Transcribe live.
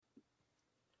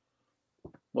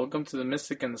Welcome to the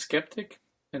Mystic and the Skeptic.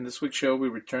 In this week's show, we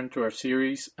return to our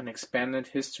series, An Expanded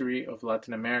History of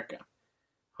Latin America.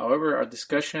 However, our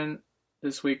discussion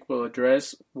this week will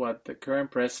address what the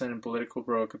current president and political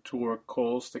provocateur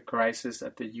calls the crisis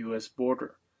at the U.S.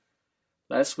 border.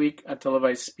 Last week, a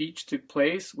televised speech took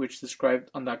place which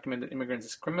described undocumented immigrants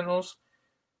as criminals.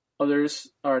 Others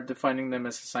are defining them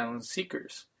as asylum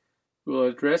seekers. We will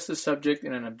address the subject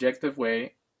in an objective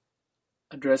way,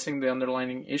 addressing the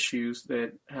underlying issues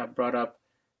that have brought up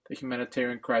the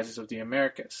humanitarian crisis of the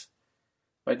Americas.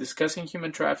 By discussing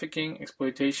human trafficking,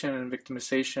 exploitation, and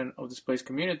victimization of displaced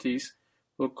communities,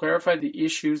 we'll clarify the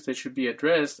issues that should be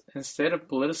addressed instead of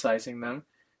politicizing them,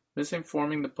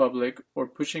 misinforming the public, or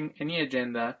pushing any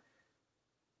agenda,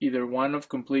 either one of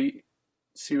complete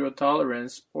zero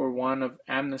tolerance or one of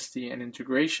amnesty and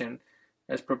integration,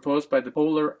 as proposed by the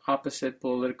polar opposite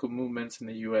political movements in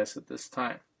the U.S. at this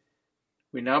time.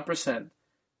 We now present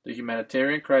The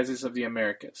Humanitarian Crisis of the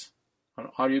Americas, an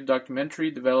audio documentary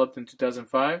developed in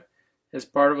 2005 as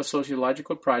part of a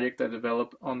sociological project that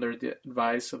developed under the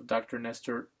advice of Dr.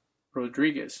 Nestor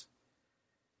Rodriguez.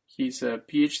 He's a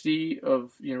PhD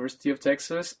of the University of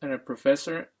Texas and a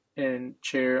professor and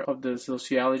chair of the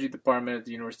sociology department at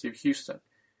the University of Houston.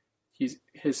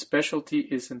 His specialty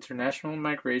is international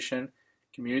migration,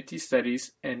 community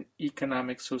studies, and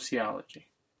economic sociology.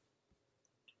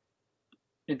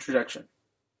 Introduction.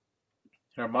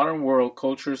 In our modern world,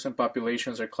 cultures and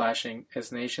populations are clashing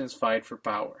as nations fight for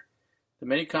power. The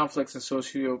many conflicts and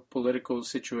socio-political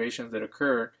situations that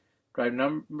occur drive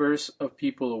numbers of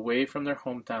people away from their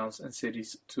hometowns and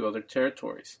cities to other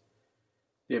territories.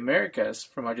 The Americas,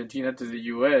 from Argentina to the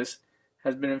U.S.,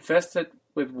 has been infested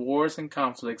with wars and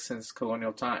conflicts since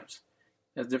colonial times.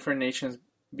 As different nations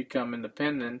became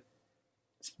independent,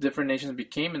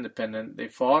 they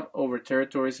fought over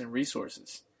territories and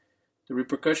resources. The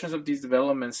repercussions of these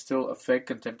developments still affect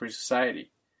contemporary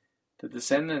society. The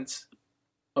descendants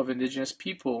of indigenous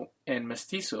people and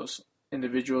mestizos,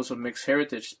 individuals of mixed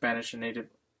heritage, Spanish and Native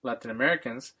Latin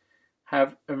Americans,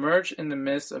 have emerged in the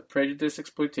midst of prejudice,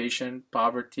 exploitation,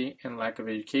 poverty, and lack of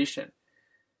education.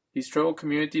 These troubled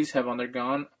communities have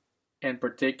undergone and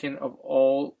partaken of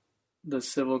all the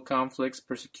civil conflicts,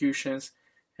 persecutions,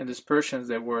 and dispersions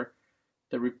that were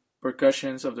the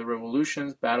repercussions of the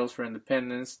revolutions, battles for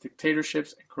independence,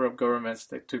 dictatorships, and corrupt governments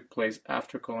that took place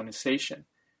after colonization.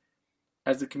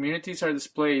 As the communities are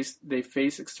displaced, they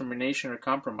face extermination or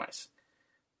compromise.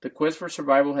 The quest for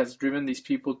survival has driven these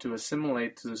people to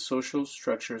assimilate to the social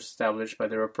structures established by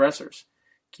their oppressors,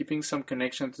 keeping some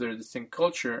connection to their distinct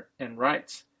culture and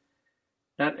rights.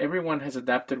 Not everyone has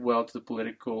adapted well to the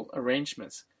political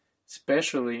arrangements,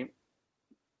 especially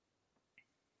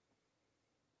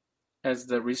as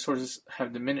the resources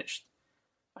have diminished.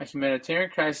 A humanitarian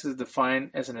crisis is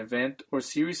defined as an event or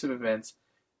series of events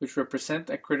which represent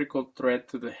a critical threat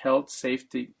to the health,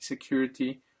 safety,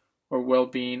 security, or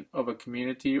well-being of a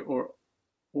community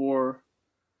or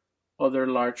other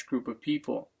large group of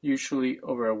people, usually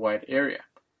over a wide area.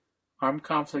 Armed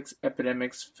conflicts,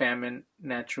 epidemics, famine,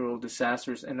 natural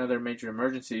disasters, and other major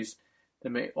emergencies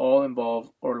that may all involve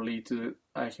or lead to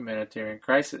a humanitarian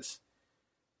crisis.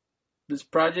 This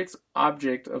project's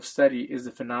object of study is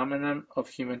the phenomenon of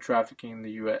human trafficking in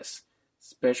the U.S.,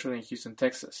 especially in Houston,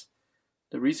 Texas.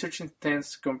 The research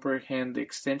intends to comprehend the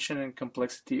extension and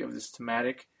complexity of this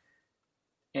thematic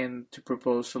and to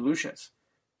propose solutions.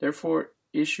 Therefore,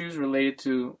 issues related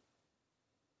to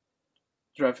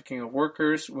trafficking of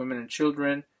workers, women and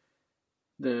children,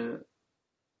 the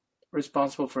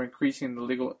responsible for increasing the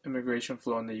legal immigration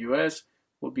flow in the U.S.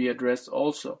 will be addressed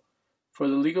also. For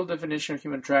the legal definition of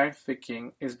human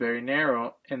trafficking is very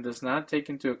narrow and does not take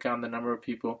into account the number of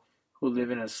people who live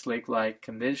in slave-like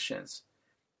conditions,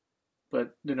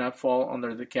 but do not fall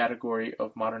under the category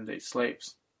of modern-day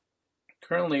slaves.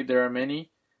 Currently, there are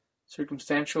many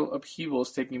circumstantial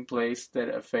upheavals taking place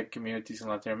that affect communities in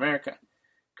Latin America,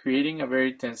 creating a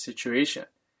very tense situation.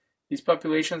 These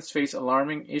populations face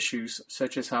alarming issues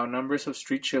such as how numbers of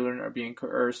street children are being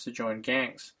coerced to join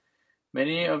gangs.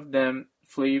 Many of them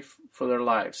flee for their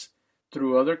lives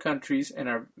through other countries and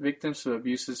are victims of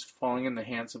abuses falling in the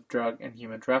hands of drug and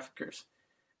human traffickers.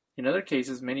 In other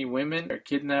cases, many women are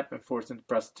kidnapped and forced into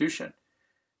prostitution.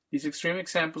 These extreme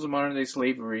examples of modern-day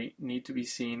slavery need to be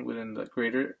seen within the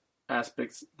greater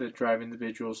aspects that drive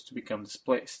individuals to become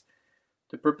displaced.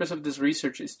 The purpose of this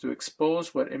research is to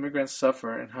expose what immigrants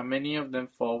suffer and how many of them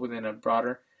fall within a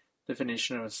broader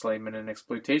definition of enslavement and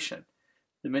exploitation.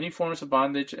 The many forms of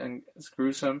bondage, as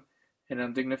gruesome and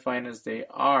undignified as they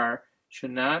are,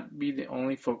 should not be the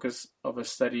only focus of a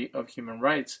study of human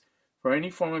rights, for any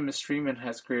form of mistreatment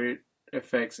has created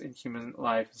effects in human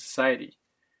life and society.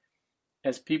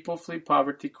 As people flee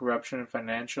poverty, corruption, and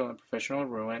financial and professional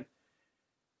ruin,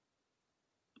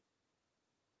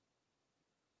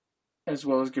 as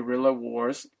well as guerrilla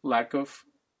wars, lack of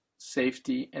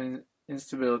safety, and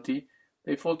instability,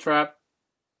 they fall trap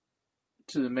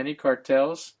to the many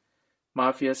cartels,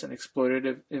 mafias, and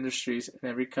exploitative industries in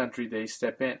every country they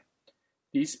step in.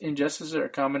 These injustices are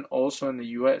common also in the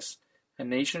U.S., a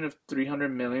nation of 300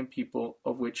 million people,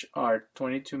 of which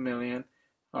 22 million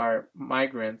are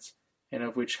migrants, and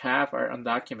of which half are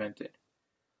undocumented.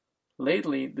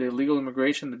 Lately, the illegal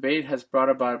immigration debate has brought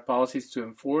about policies to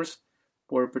enforce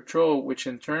border patrol, which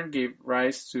in turn gave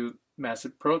rise to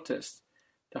massive protests.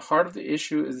 The heart of the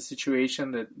issue is the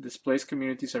situation that displaced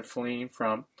communities are fleeing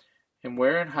from, and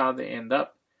where and how they end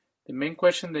up. The main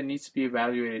question that needs to be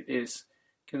evaluated is,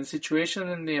 can the situation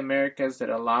in the Americas that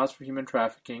allows for human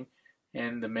trafficking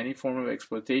and the many forms of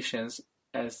exploitations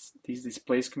as these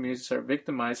displaced communities are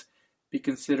victimized be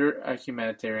considered a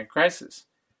humanitarian crisis?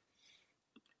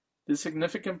 This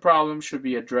significant problem should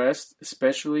be addressed,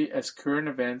 especially as current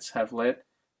events have led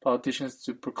politicians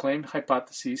to proclaim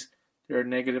hypotheses that are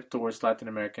negative towards Latin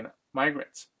American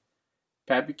migrants.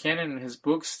 Pat Buchanan, in his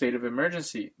book State of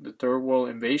Emergency, The Third World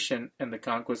Invasion and the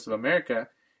Conquest of America,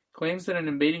 claims that an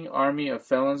invading army of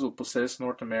felons will possess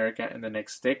North America in the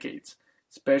next decades,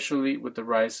 especially with the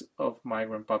rise of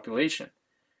migrant population.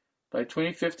 By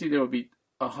 2050, there will be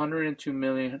 102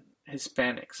 million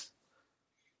Hispanics,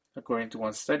 according to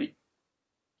one study.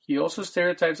 He also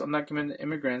stereotypes undocumented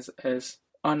immigrants as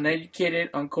uneducated,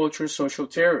 uncultured social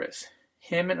terrorists.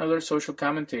 Him and other social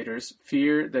commentators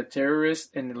fear that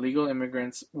terrorists and illegal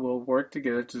immigrants will work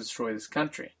together to destroy this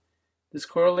country. This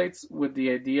correlates with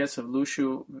the ideas of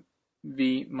Lucio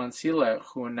V. Mansilla,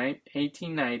 who in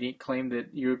 1890 claimed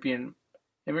that European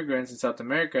immigrants in South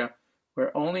America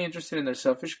were only interested in their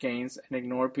selfish gains and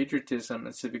ignored patriotism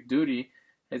and civic duty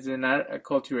as they did not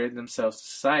acculturate themselves to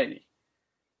society.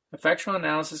 A factual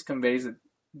analysis conveys that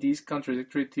these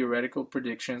contradictory theoretical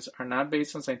predictions are not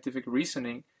based on scientific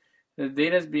reasoning, that the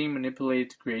data is being manipulated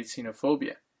to create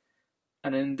xenophobia.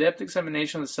 An in-depth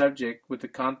examination of the subject with the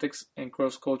context and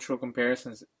cross-cultural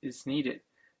comparisons is needed,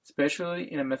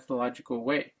 especially in a methodological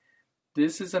way.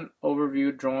 This is an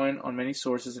overview drawing on many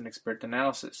sources and expert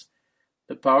analysis.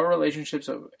 The power relationships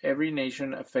of every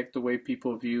nation affect the way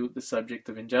people view the subject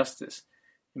of injustice.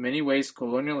 In many ways,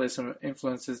 colonialism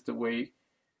influences the way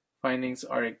findings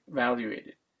are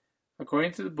evaluated.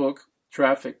 According to the book,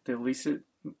 Traffic, the illicit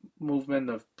movement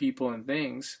of people and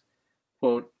things,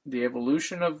 quote, the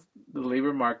evolution of the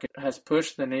labor market has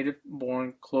pushed the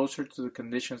native-born closer to the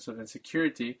conditions of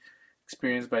insecurity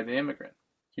experienced by the immigrant.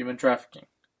 Human trafficking.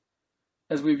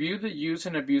 As we view the use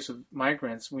and abuse of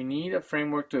migrants, we need a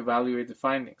framework to evaluate the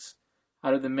findings.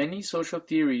 Out of the many social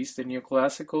theories, the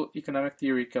neoclassical economic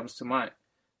theory comes to mind.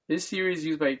 This theory is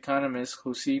used by economists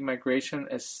who see migration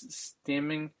as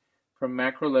stemming from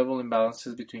macro-level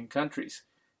imbalances between countries,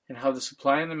 and how the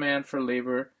supply and demand for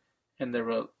labor and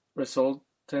the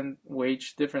resultant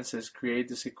wage differences create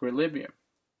this equilibrium.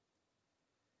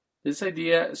 This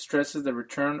idea stresses the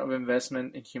return of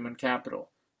investment in human capital,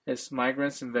 as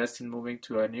migrants invest in moving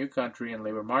to a new country and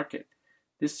labor market.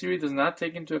 This theory does not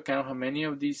take into account how many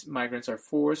of these migrants are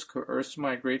forced, coerced to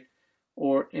migrate,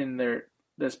 or in their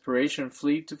desperation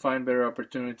flee to find better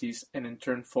opportunities and in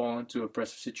turn fall into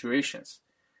oppressive situations.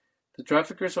 The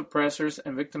traffickers, oppressors,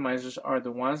 and victimizers are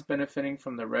the ones benefiting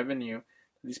from the revenue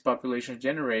that these populations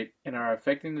generate and are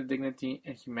affecting the dignity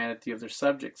and humanity of their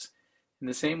subjects, in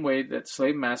the same way that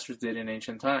slave masters did in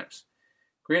ancient times.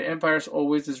 Great empires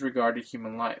always disregarded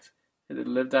human life, and they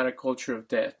lived out a culture of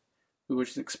death,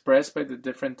 which is expressed by the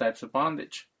different types of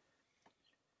bondage.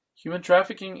 Human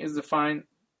trafficking is defined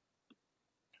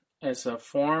as a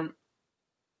form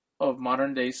of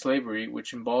modern-day slavery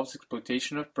which involves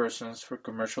exploitation of persons for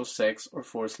commercial sex or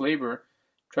forced labor.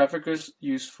 Traffickers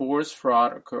use force,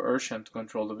 fraud, or coercion to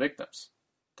control the victims.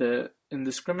 The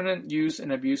indiscriminate use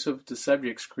and abuse of the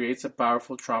subjects creates a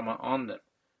powerful trauma on them.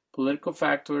 Political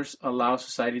factors allow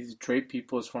society to trade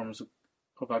people as forms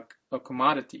of a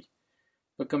commodity.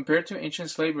 But compared to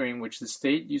ancient slavery, in which the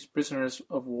state used prisoners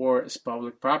of war as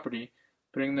public property,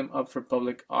 putting them up for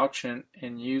public auction,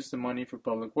 and used the money for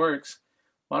public works,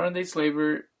 modern-day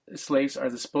slaves are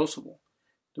disposable.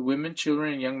 The women,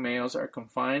 children, and young males are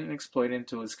confined and exploited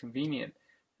until it's convenient,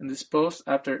 and disposed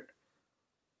after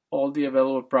all the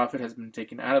available profit has been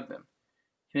taken out of them.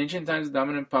 In ancient times, the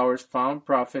dominant powers found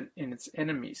profit in its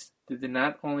enemies. They did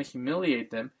not only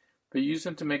humiliate them, but used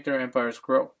them to make their empires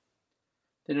grow.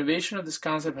 The innovation of this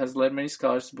concept has led many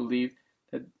scholars to believe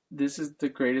that this is the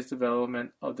greatest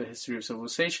development of the history of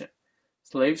civilization.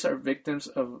 Slaves are victims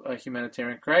of a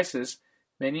humanitarian crisis.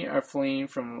 Many are fleeing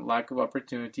from lack of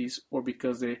opportunities or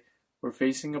because they were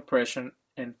facing oppression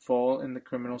and fall in the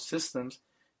criminal systems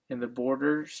in the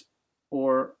borders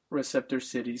or receptor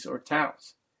cities or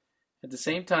towns. At the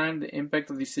same time, the impact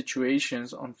of these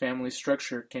situations on family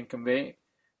structure can convey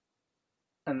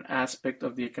an aspect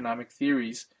of the economic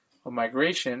theories of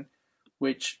migration,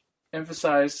 which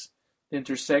emphasize the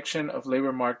intersection of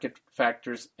labor market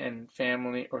factors and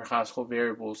family or household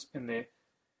variables in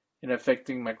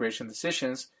affecting migration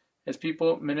decisions, as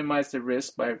people minimize the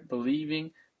risk by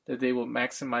believing that they will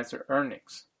maximize their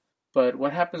earnings. But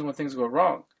what happens when things go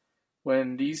wrong?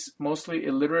 When these mostly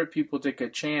illiterate people take a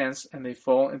chance and they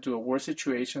fall into a worse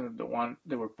situation than the one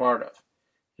they were part of.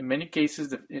 In many cases,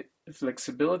 the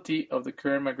flexibility of the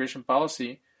current migration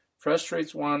policy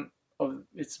frustrates one of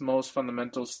its most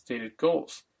fundamental stated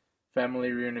goals, family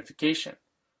reunification.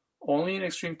 Only in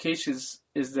extreme cases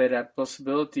is there a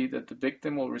possibility that the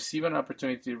victim will receive an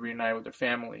opportunity to reunite with their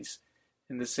families,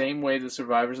 in the same way the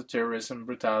survivors of terrorism and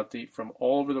brutality from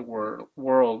all over the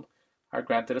world are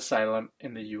granted asylum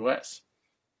in the U.S.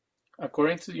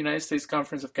 According to the United States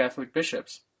Conference of Catholic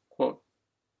Bishops, quote,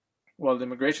 while the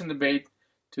immigration debate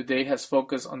today has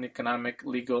focused on the economic,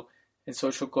 legal, and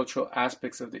social-cultural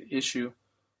aspects of the issue,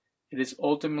 it is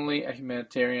ultimately a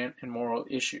humanitarian and moral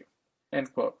issue,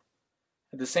 end quote.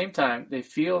 At the same time, they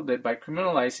feel that by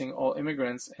criminalizing all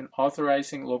immigrants and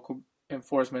authorizing local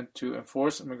enforcement to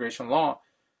enforce immigration law,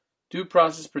 due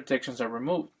process protections are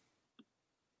removed.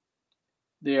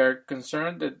 They are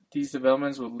concerned that these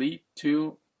developments will lead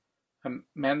to a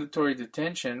mandatory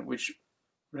detention, which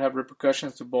would have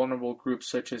repercussions to vulnerable groups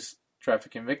such as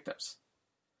trafficking victims.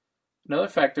 Another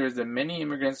factor is that many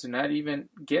immigrants do not even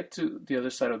get to the other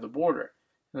side of the border.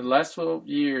 In the last 12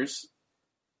 years,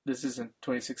 this is in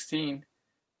 2016,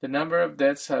 the number of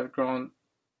deaths have grown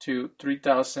to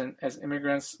 3,000 as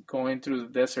immigrants going through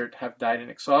the desert have died in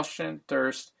exhaustion,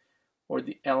 thirst, or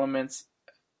the elements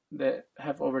that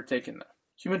have overtaken them.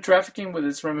 Human trafficking, with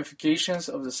its ramifications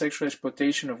of the sexual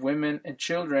exploitation of women and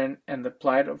children and the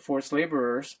plight of forced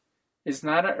laborers, is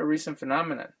not a recent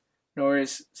phenomenon, nor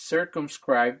is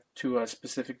circumscribed to a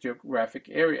specific geographic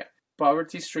area.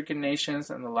 Poverty-stricken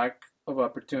nations and the lack of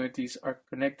opportunities are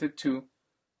connected to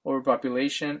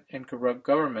overpopulation and corrupt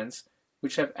governments,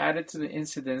 which have added to the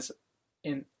incidence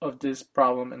of this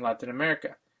problem in Latin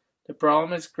America. The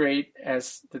problem is great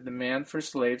as the demand for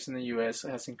slaves in the U.S.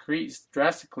 has increased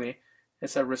drastically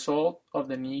as a result of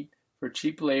the need for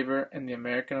cheap labor and the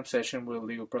American obsession with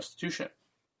illegal prostitution.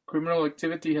 Criminal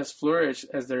activity has flourished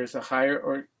as there is a higher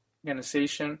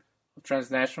organization of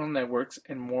transnational networks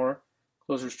and more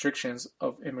close restrictions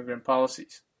of immigrant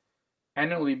policies.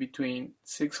 Annually, between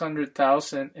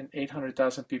 600,000 and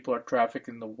 800,000 people are trafficked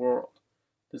in the world.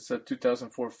 This is a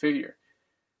 2004 figure.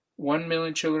 1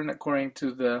 million children, according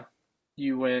to the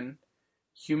UN.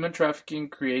 Human trafficking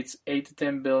creates 8 to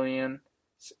 10 billion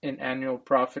in annual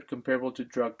profit comparable to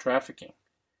drug trafficking.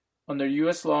 Under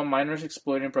U.S. law, minors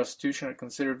exploited in prostitution are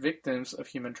considered victims of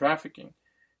human trafficking.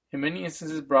 In many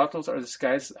instances, brothels are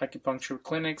disguised as acupuncture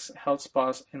clinics, health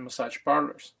spas, and massage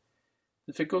parlors.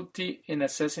 Difficulty in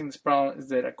assessing this problem is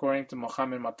that, according to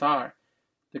Mohammed Matar,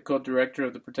 the co-director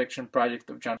of the Protection Project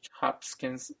of Johns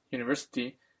Hopkins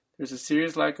University, there is a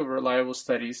serious lack of reliable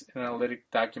studies and analytic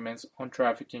documents on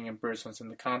trafficking in persons in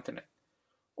the continent.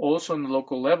 Also, on the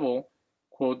local level,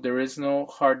 quote, there is no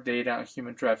hard data on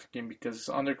human trafficking because it's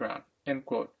underground, end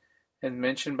quote, as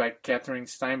mentioned by Catherine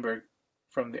Steinberg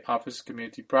from the Office of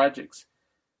Community Projects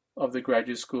of the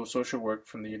Graduate School of Social Work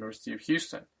from the University of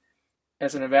Houston.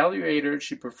 As an evaluator,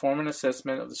 she performed an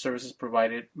assessment of the services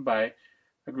provided by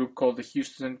a group called the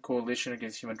Houston Coalition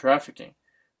Against Human Trafficking.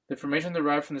 The information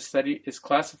derived from the study is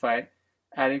classified,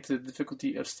 adding to the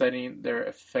difficulty of studying their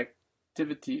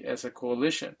effectivity as a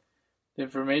coalition. The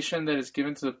information that is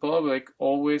given to the public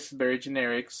always very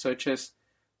generic, such as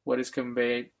what is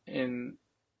conveyed in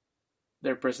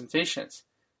their presentations.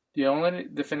 The only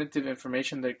definitive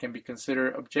information that can be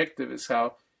considered objective is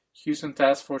how Houston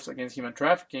Task Force Against Human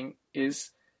Trafficking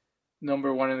is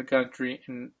number one in the country,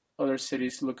 and other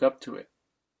cities look up to it.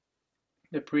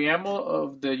 The preamble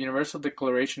of the Universal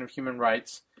Declaration of Human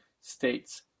Rights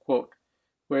states, quote,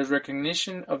 whereas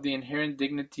recognition of the inherent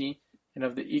dignity and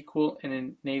of the equal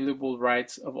and inalienable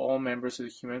rights of all members of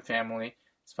the human family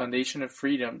is foundation of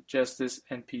freedom, justice,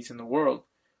 and peace in the world,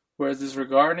 whereas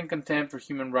disregard and contempt for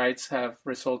human rights have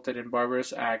resulted in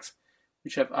barbarous acts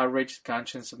which have outraged the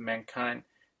conscience of mankind,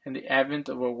 and the advent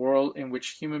of a world in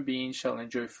which human beings shall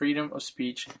enjoy freedom of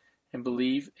speech and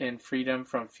believe in freedom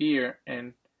from fear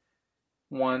and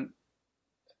one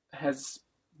has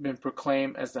been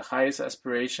proclaimed as the highest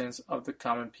aspirations of the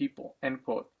common people, end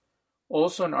quote.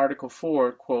 Also in Article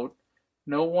 4, quote,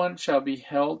 no one shall be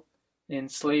held in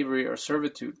slavery or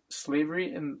servitude.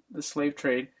 Slavery and the slave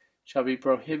trade shall be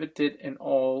prohibited in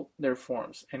all their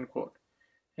forms, end quote.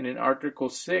 And in Article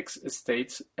 6, it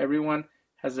states, everyone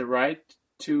has the right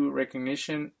to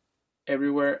recognition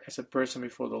everywhere as a person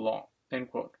before the law,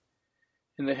 end quote.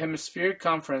 In the Hemispheric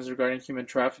Conference regarding human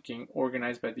trafficking,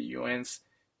 organized by the UN's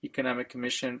Economic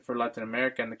Commission for Latin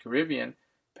America and the Caribbean,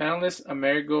 panelist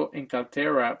Amerigo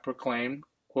Encaltera proclaimed,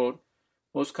 quote,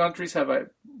 most countries have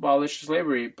abolished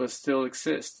slavery but still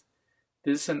exist.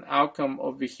 This is an outcome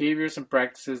of behaviors and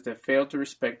practices that fail to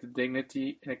respect the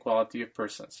dignity and equality of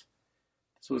persons.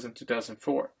 This was in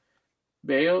 2004.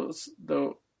 Bales,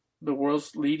 the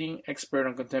world's leading expert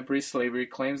on contemporary slavery,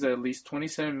 claims that at least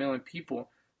 27 million people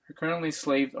are currently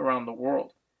enslaved around the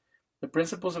world. The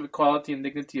principles of equality and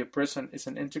dignity of person is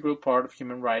an integral part of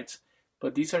human rights,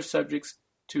 but these are subject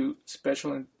to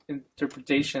special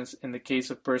interpretations in the case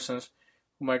of persons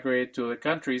who migrated to other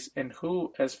countries and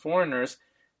who, as foreigners,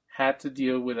 had to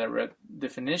deal with a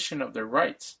redefinition of their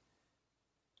rights.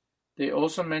 They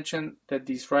also mention that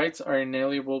these rights are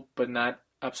inalienable but not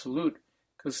absolute,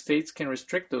 because states can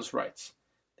restrict those rights.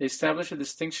 They establish a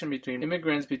distinction between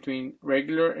immigrants, between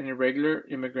regular and irregular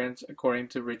immigrants, according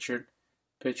to Richard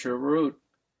Pitcher-Root.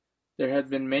 There have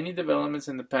been many developments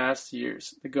in the past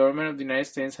years. The government of the United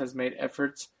States has made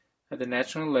efforts at the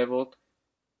national level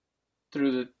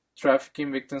through the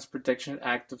Trafficking Victims Protection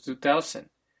Act of 2000.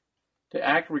 The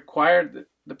act required the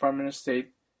Department of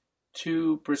State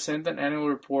to present an annual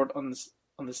report on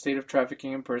the state of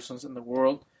trafficking in persons in the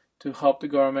world to help the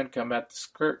government combat the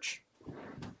scourge.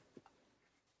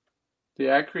 The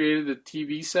act created the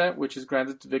T-visa, which is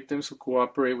granted to victims who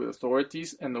cooperate with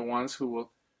authorities and the ones who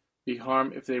will be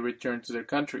harmed if they return to their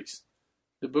countries.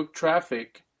 The book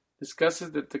Traffic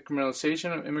discusses that the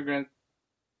criminalization of immigrant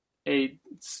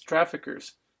aids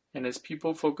traffickers, and as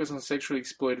people focus on sexually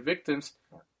exploited victims,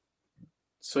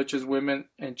 such as women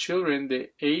and children, they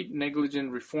aid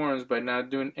negligent reforms by not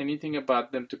doing anything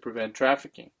about them to prevent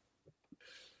trafficking.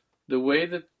 The way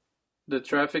that the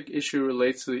traffic issue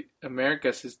relates to the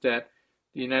Americas is that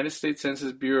the United States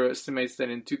Census Bureau estimates that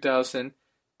in 2000,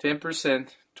 10%,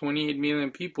 28 million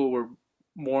people were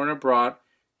born abroad,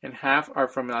 and half are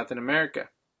from Latin America.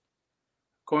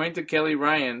 According to Kelly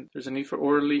Ryan, there's a need for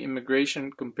orderly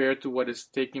immigration compared to what is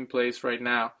taking place right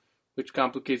now, which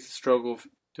complicates the struggle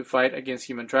to fight against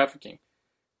human trafficking.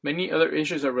 Many other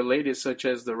issues are related, such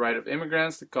as the right of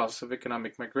immigrants, the costs of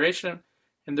economic migration,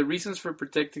 and the reasons for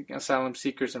protecting asylum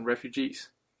seekers and refugees.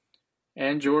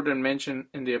 Ann Jordan mentioned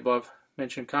in the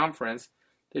above-mentioned conference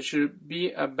there should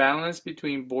be a balance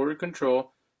between border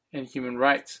control and human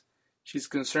rights. She's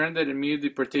concerned that immediate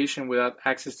deportation without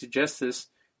access to justice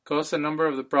causes a number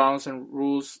of the problems and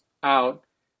rules out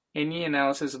any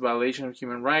analysis of violation of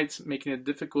human rights, making it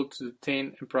difficult to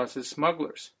detain and process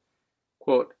smugglers.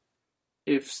 Quote,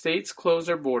 if states close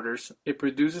their borders, it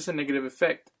produces a negative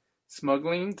effect.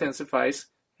 Smuggling intensifies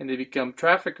and they become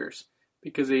traffickers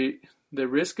because the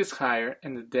risk is higher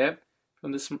and the debt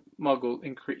from the smuggle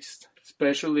increased,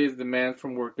 especially as demand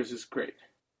from workers is great.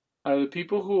 Out of the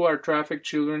people who are trafficked,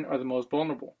 children are the most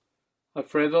vulnerable.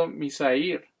 Alfredo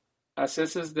Misair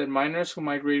assesses that minors who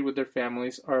migrate with their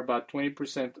families are about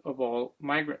 20% of all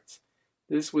migrants.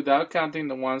 This without counting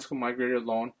the ones who migrate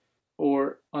alone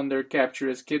or under capture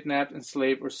as kidnapped,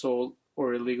 enslaved, or sold,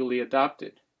 or illegally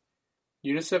adopted.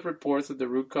 UNICEF reports that the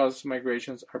root causes of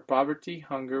migrations are poverty,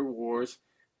 hunger, wars,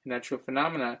 and natural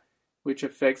phenomena which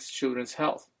affects children's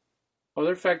health.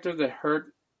 Other factors that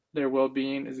hurt their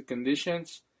well-being is the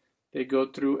conditions they go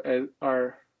through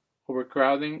are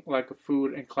overcrowding, lack of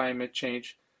food, and climate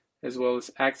change, as well as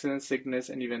accidents, sickness,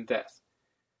 and even death.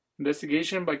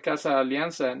 Investigation by Casa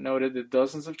Alianza noted that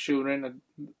dozens of children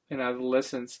and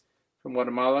adolescents from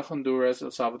Guatemala, Honduras,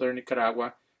 El Salvador, and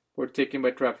Nicaragua were taken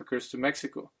by traffickers to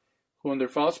Mexico, who under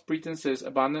false pretenses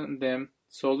abandoned them,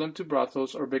 sold them to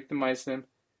brothels, or victimized them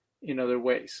in other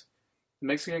ways. The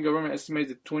Mexican government estimates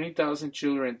that 20,000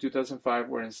 children in 2005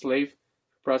 were enslaved for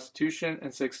prostitution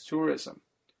and sex tourism.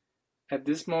 At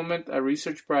this moment, a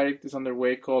research project is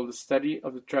underway called the Study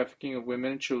of the Trafficking of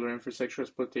Women and Children for Sexual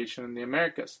Exploitation in the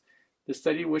Americas. The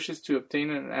study wishes to obtain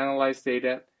and analyze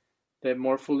data that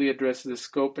more fully addresses the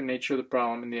scope and nature of the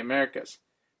problem in the Americas.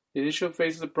 The initial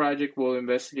phase of the project will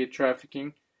investigate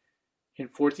trafficking in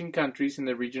 14 countries in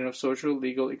the region of social,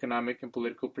 legal, economic, and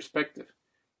political perspective.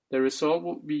 The result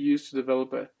will be used to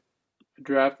develop a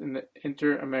draft in the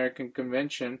Inter-American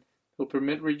Convention that will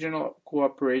permit regional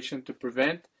cooperation to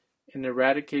prevent and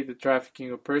eradicate the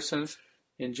trafficking of persons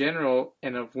in general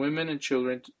and of women and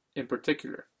children in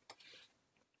particular.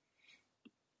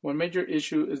 One major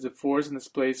issue is the forced and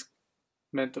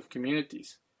displacement of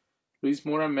communities. Luis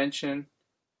Mora mentioned,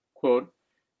 quote,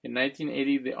 in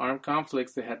 1980, the armed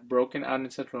conflicts that had broken out in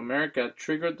Central America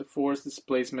triggered the forced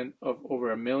displacement of over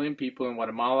 1 million people in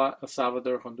Guatemala, El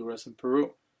Salvador, Honduras, and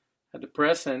Peru. At the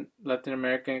present, Latin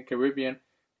America and Caribbean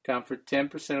account for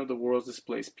 10% of the world's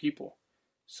displaced people,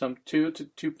 some 2 to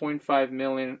 2.5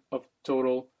 million of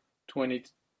total 20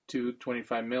 to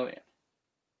 25 million.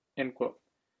 End quote.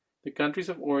 The countries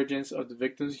of origins of the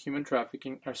victims of human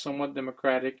trafficking are somewhat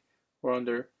democratic or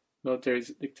under military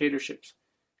dictatorships.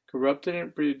 Corrupted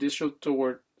and prejudicial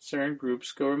toward certain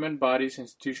groups, government bodies and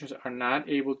institutions are not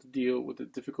able to deal with the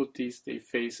difficulties they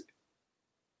face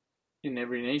in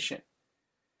every nation.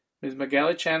 Ms.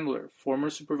 Magali Chandler, former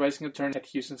supervising attorney at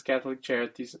Houston's Catholic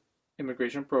Charities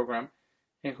immigration program,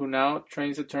 and who now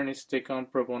trains attorneys to take on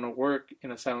pro bono work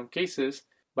in asylum cases,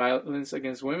 violence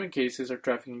against women cases, or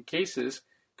trafficking cases,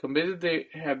 committed there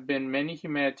have been many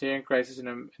humanitarian crises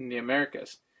in the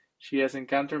Americas. She has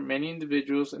encountered many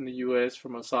individuals in the U.S.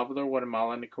 from El Salvador,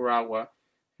 Guatemala, Nicaragua,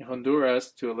 and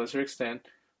Honduras to a lesser extent,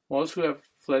 most who have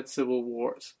fled civil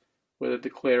wars, whether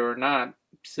declared or not,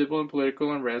 civil and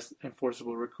political unrest, and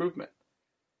forcible recruitment.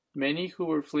 Many who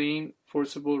were fleeing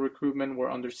forcible recruitment were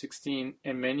under 16,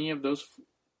 and many of those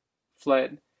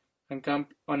fled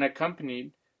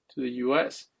unaccompanied to the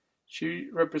U.S. She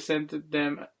represented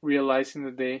them, realizing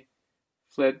that they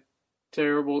fled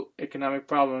terrible economic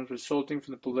problems resulting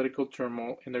from the political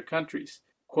turmoil in their countries.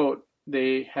 Quote,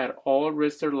 they had all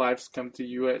risked their lives to come to the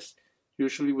U.S.,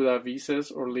 usually without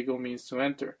visas or legal means to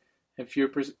enter, and fear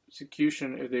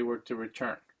persecution if they were to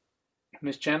return.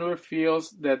 Ms. Chandler feels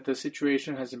that the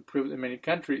situation has improved in many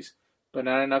countries, but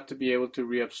not enough to be able to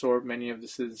reabsorb many of the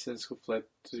citizens who fled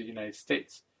to the United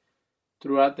States.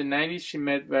 Throughout the 90s, she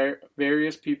met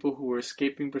various people who were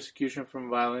escaping persecution from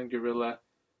violent guerrilla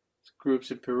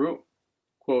groups in Peru.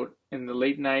 Quote, in the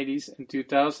late 90s and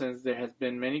 2000s, there has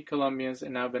been many Colombians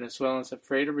and now Venezuelans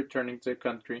afraid of returning to their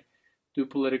country due to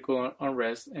political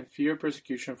unrest and fear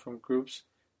persecution from groups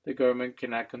the government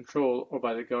cannot control or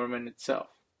by the government itself.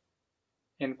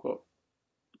 End quote.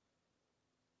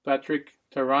 Patrick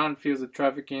Taran feels that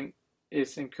trafficking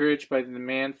is encouraged by the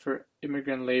demand for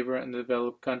immigrant labor in the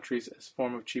developed countries as a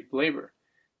form of cheap labor.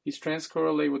 These trends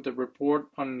correlate with the report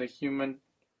on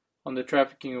the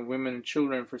trafficking of women and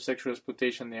children for sexual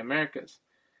exploitation in the Americas,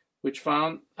 which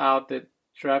found out that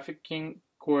trafficking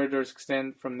corridors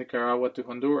extend from Nicaragua to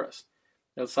Honduras,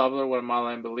 El Salvador,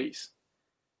 Guatemala, and Belize.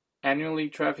 Annually,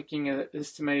 trafficking is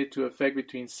estimated to affect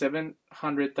between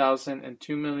 700,000 and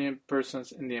 2 million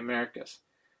persons in the Americas.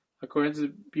 According to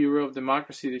the Bureau of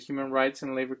Democracy, the Human Rights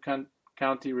and Labor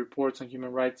County reports on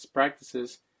human rights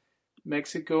practices,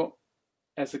 Mexico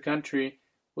as a country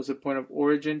was a point of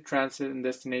origin, transit, and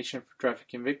destination for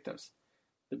trafficking victims.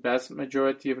 The vast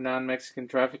majority of non-Mexican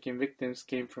trafficking victims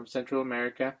came from Central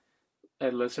America,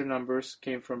 at lesser numbers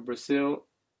came from Brazil,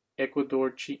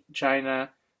 Ecuador, China,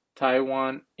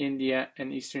 Taiwan, India,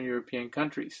 and Eastern European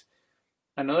countries.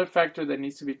 Another factor that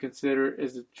needs to be considered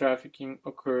is that trafficking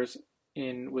occurs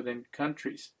within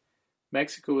countries.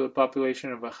 Mexico, with a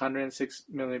population of 106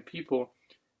 million people,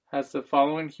 has the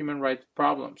following human rights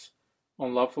problems: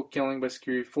 unlawful killing by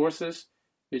security forces,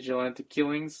 vigilante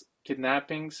killings,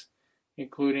 kidnappings,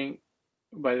 including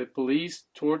by the police,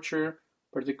 torture,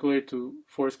 particularly to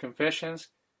forced confessions,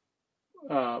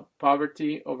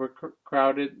 poverty,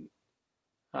 overcrowded,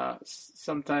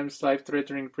 sometimes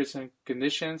life-threatening prison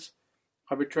conditions,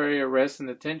 arbitrary arrest and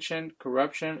detention,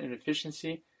 corruption,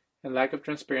 inefficiency, and lack of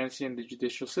transparency in the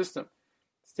judicial system.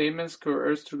 Statements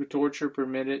coerced through torture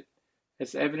permitted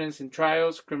as evidence in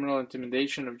trials, criminal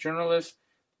intimidation of journalists,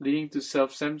 leading to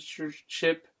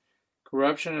self-censorship,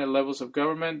 corruption at levels of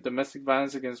government, domestic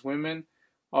violence against women,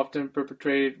 often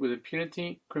perpetrated with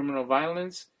impunity, criminal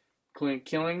violence, including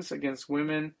killings against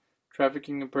women,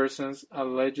 trafficking in persons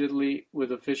allegedly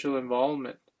with official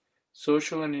involvement,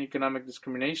 social and economic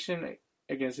discrimination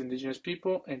against indigenous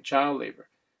people, and child labor.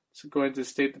 This is according to the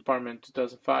State Department in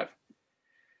 2005.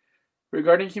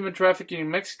 Regarding human trafficking in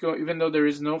Mexico, even though there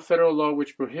is no federal law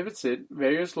which prohibits it,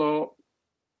 various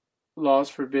laws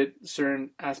forbid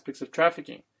certain aspects of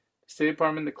trafficking. The State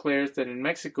Department declares that in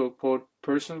Mexico, quote,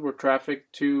 persons were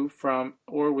trafficked to, from,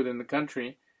 or within the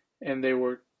country, and there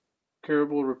were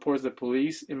credible reports that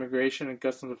police, immigration, and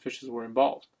customs officials were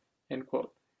involved, end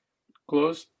quote.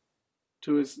 Close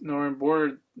to its northern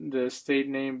border, the state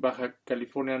named Baja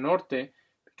California Norte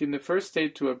became the first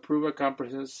state to approve a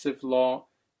comprehensive law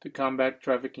to combat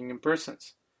trafficking in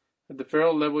persons. At the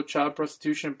federal level, child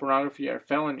prostitution and pornography are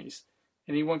felonies,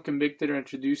 Anyone convicted of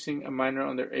introducing a minor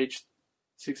under age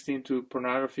 16 to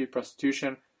pornography,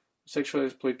 prostitution, or sexual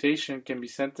exploitation can be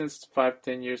sentenced to 5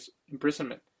 to 10 years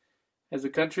imprisonment. As the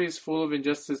country is full of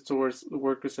injustice towards the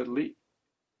workers at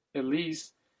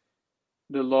least,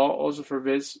 the law also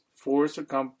forbids forced or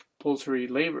compulsory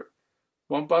labor.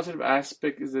 One positive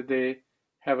aspect is that they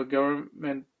have a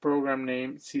government program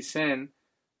named CISEN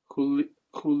who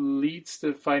leads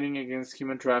the fighting against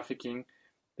human trafficking.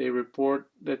 They report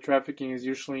that trafficking is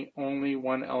usually only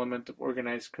one element of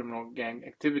organized criminal gang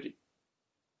activity.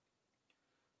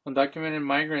 Undocumented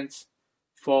migrants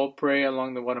fall prey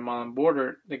along the Guatemalan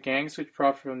border. The gangs which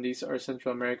profit from these are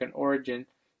Central American origin,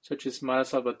 such as Mara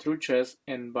Salvatruchas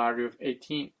and Barrio of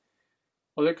 18.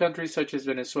 Other countries such as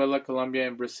Venezuela, Colombia,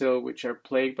 and Brazil, which are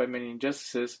plagued by many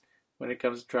injustices when it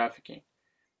comes to trafficking.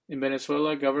 In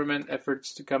Venezuela, government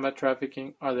efforts to combat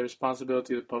trafficking are the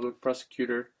responsibility of the public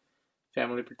prosecutor,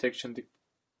 Family Protection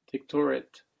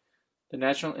Directorate, the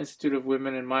National Institute of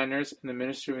Women and Minors, and the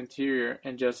Ministry of Interior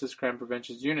and Justice Crime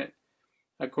Prevention Unit.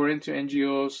 According to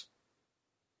NGOs,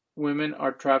 women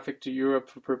are trafficked to Europe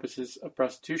for purposes of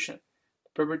prostitution.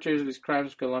 The perpetrators of these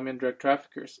crimes are Colombian drug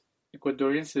traffickers,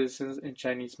 Ecuadorian citizens, and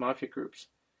Chinese mafia groups.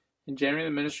 In January,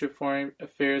 the Ministry of Foreign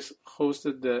Affairs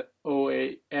hosted the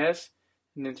OAS,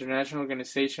 an international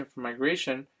organization for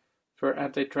migration, for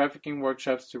anti-trafficking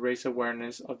workshops to raise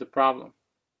awareness of the problem.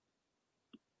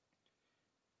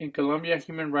 In Colombia,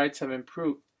 human rights have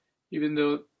improved, even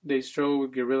though they struggle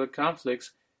with guerrilla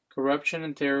conflicts, corruption,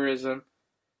 and terrorism.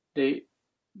 The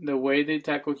way they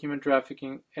tackle human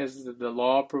trafficking is that the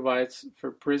law provides for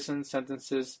prison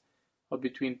sentences of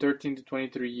between 13 to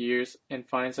 23 years and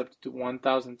fines up to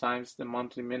 1,000 times the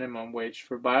monthly minimum wage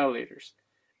for violators.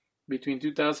 Between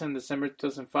 2000 and December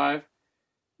 2005,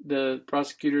 the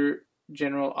Prosecutor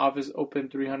General Office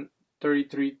opened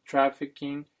 333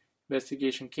 trafficking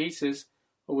investigation cases,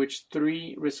 of which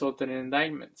 3 resulted in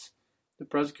indictments. The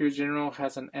Prosecutor General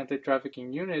has an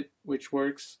anti-trafficking unit which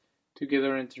works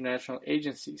together with international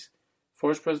agencies.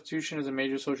 Forced prostitution is a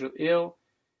major social ill,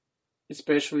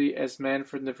 especially as men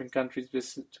from different countries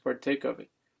visit to partake of it.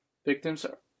 Victims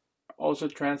also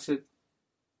transit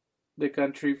the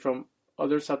country from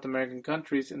other South American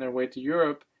countries in their way to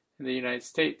Europe and the United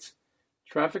States.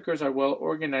 Traffickers are well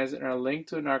organized and are linked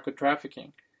to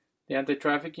narco-trafficking. The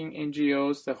anti-trafficking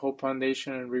NGOs, the Hope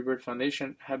Foundation and Rebirth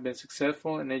Foundation, have been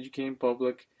successful in educating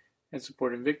public and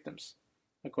supporting victims,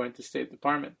 according to the State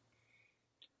Department.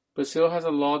 Brazil has a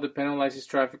law that penalizes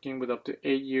trafficking with up to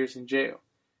 8 years in jail.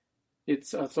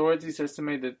 Its authorities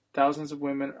estimate that thousands of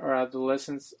women or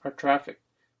adolescents are trafficked,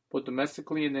 both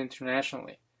domestically and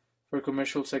internationally, for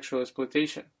commercial sexual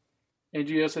exploitation.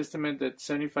 NGOs estimate that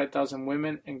 75,000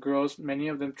 women and girls, many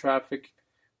of them trafficked,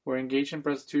 were engaged in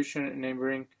prostitution in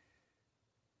neighboring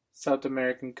South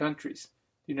American countries,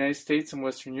 the United States, and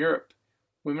Western Europe.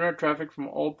 Women are trafficked from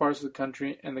all parts of the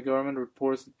country, and the government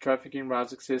reports that trafficking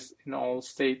routes exist in all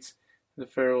states and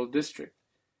the federal district.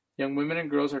 Young women and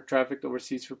girls are trafficked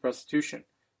overseas for prostitution,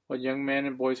 while young men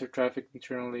and boys are trafficked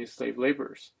internally as slave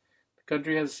laborers. The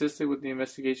country has assisted with the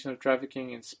investigation of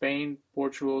trafficking in Spain,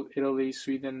 Portugal, Italy,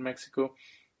 Sweden, Mexico,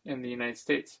 and the United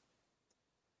States.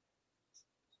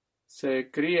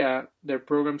 Secria, their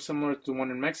program similar to the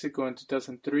one in Mexico in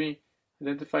 2003,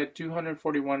 identified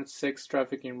 241 sex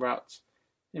trafficking routes.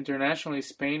 Internationally,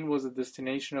 Spain was the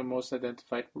destination of most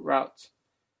identified routes,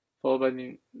 followed by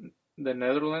the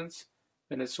Netherlands,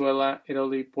 Venezuela,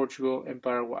 Italy, Portugal, and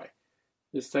Paraguay.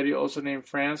 The study also named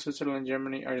France, Switzerland,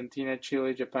 Germany, Argentina,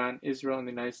 Chile, Japan, Israel, and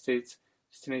the United States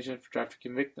destinations for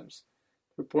trafficking victims.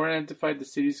 The report identified the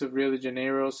cities of Rio de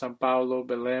Janeiro, São Paulo,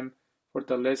 Belém,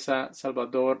 Fortaleza,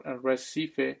 Salvador, and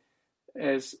Recife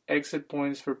as exit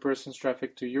points for persons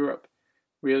trafficked to Europe.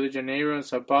 Rio de Janeiro and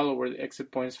São Paulo were the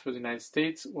exit points for the United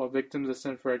States, while victims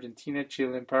destined for Argentina,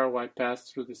 Chile, and Paraguay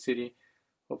passed through the city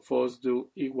of Foz do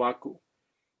Iguaçu.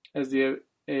 As they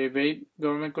evade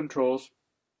government controls,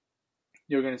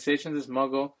 the organizations that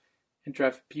smuggle and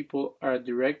traffic people are a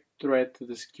direct threat to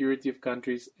the security of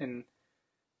countries and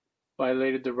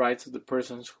violated the rights of the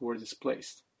persons who were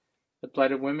displaced. The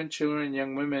plight of women, children, and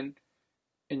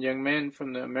young men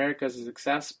from the Americas is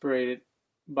exacerbated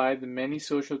by the many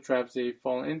social traps they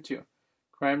fall into.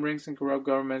 Crime rings and corrupt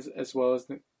governments, as well as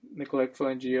neglectful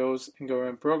NGOs and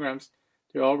government programs,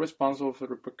 they're all responsible for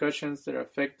the repercussions that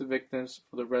affect the victims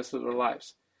for the rest of their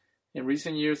lives. In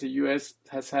recent years, the U.S.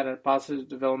 has had positive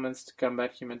developments to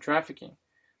combat human trafficking.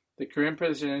 The current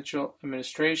presidential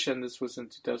administration, this was in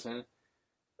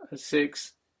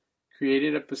 2006,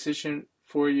 created a position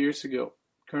 4 years ago,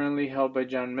 currently held by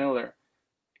John Miller.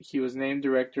 He was named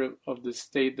director of the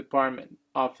State Department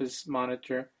Office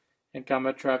Monitor and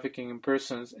Combat Trafficking in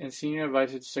Persons, and Senior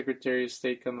Advisor to Secretary of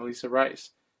State Condoleezza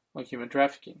Rice on human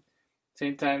trafficking. At the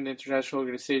same time, the International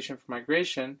Organization for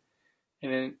Migration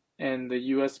and the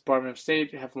U.S. Department of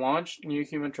State have launched new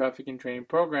human trafficking training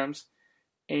programs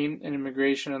aimed at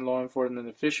immigration and law enforcement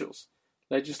officials,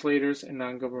 legislators, and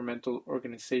non-governmental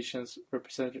organizations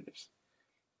representatives.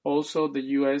 Also, the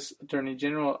U.S. Attorney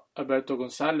General Alberto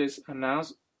Gonzales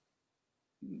announced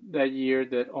that year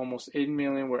that almost $8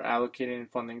 million were allocated in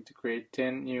funding to create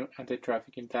 10 new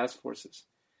anti-trafficking task forces.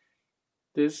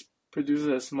 This produces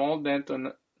a small dent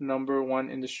on number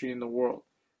one industry in the world.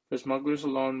 For smugglers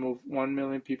alone move 1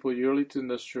 million people yearly to the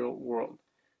industrial world.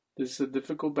 This is a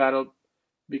difficult battle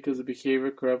because the behavior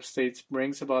of corrupt states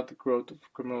brings about the growth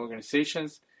of criminal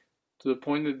organizations to the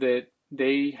point that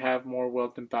they have more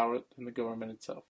wealth and power than the government itself.